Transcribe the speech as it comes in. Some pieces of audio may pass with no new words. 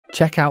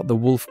Check out the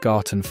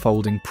Garten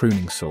folding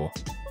pruning saw.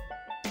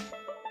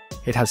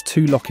 It has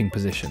 2 locking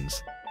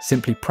positions.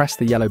 Simply press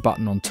the yellow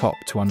button on top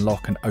to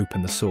unlock and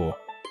open the saw.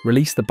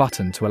 Release the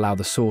button to allow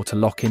the saw to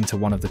lock into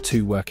one of the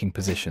 2 working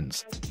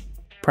positions.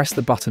 Press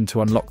the button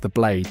to unlock the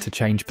blade to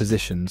change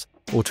positions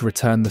or to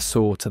return the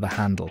saw to the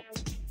handle.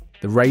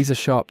 The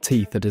razor-sharp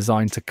teeth are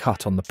designed to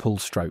cut on the pull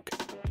stroke.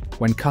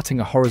 When cutting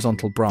a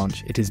horizontal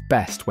branch, it is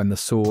best when the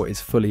saw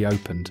is fully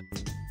opened.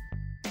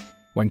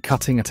 When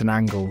cutting at an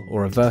angle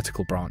or a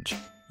vertical branch,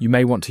 you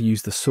may want to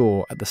use the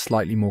saw at the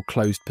slightly more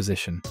closed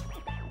position.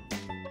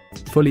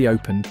 Fully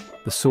opened,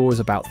 the saw is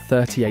about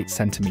 38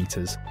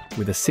 centimeters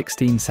with a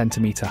 16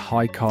 centimeter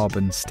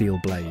high-carbon steel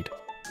blade.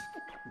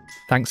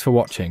 Thanks for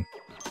watching.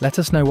 Let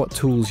us know what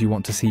tools you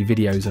want to see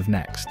videos of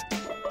next.